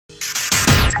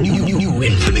New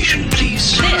information,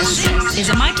 please. This is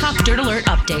a My Talk Dirt Alert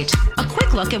update. A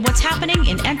quick look at what's happening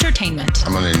in entertainment.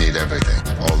 I'm gonna need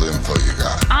everything, all the info you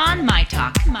got. On My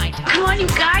Talk. Come on, you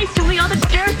guys, do me all the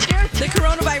dirt. The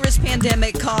coronavirus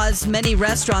pandemic caused many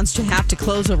restaurants to have to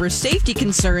close over safety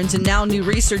concerns, and now new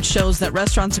research shows that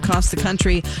restaurants across the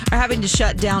country are having to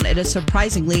shut down at a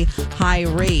surprisingly high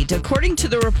rate. According to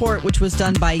the report, which was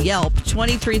done by Yelp,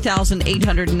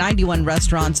 23,891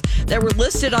 restaurants that were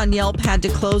listed on Yelp had to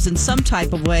close in some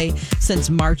type of way since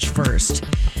March 1st.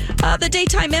 The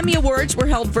Daytime Emmy Awards were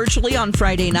held virtually on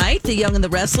Friday night. The Young and the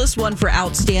Restless won for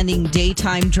Outstanding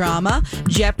Daytime Drama.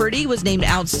 Jeopardy was named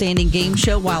Outstanding Game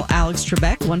Show, while Alex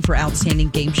Trebek won for Outstanding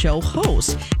Game Show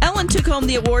Host. Ellen took home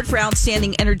the award for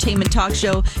Outstanding Entertainment Talk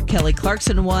Show. Kelly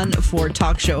Clarkson won for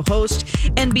Talk Show Host.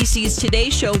 NBC's Today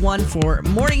Show won for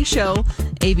Morning Show.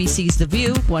 ABC's The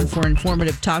View won for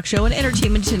Informative Talk Show. And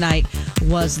Entertainment Tonight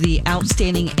was the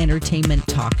Outstanding Entertainment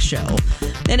Talk Show.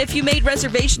 And if you made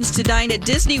reservations to dine at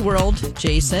Disney World,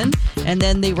 Jason, and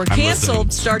then they were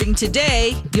canceled starting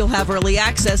today, you'll have early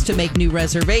access to make new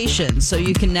reservations. So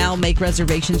you can now make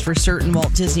reservations for certain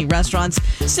Walt Disney restaurants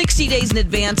 60 days in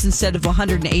advance instead of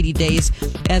 180 days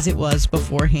as it was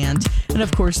beforehand. And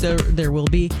of course, there will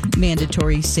be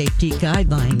mandatory safety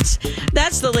guidelines.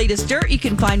 That's the latest dirt. You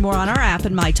can find more on our app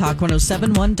at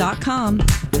mytalk1071.com.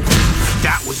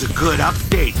 That was a good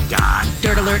update, Don.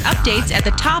 Dirt Alert updates at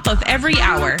the top of every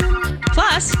hour.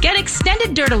 Plus, get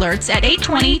extended Dirt Alerts at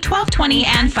 8:20, 12:20,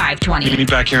 and 5:20. Meet me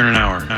back here in an hour.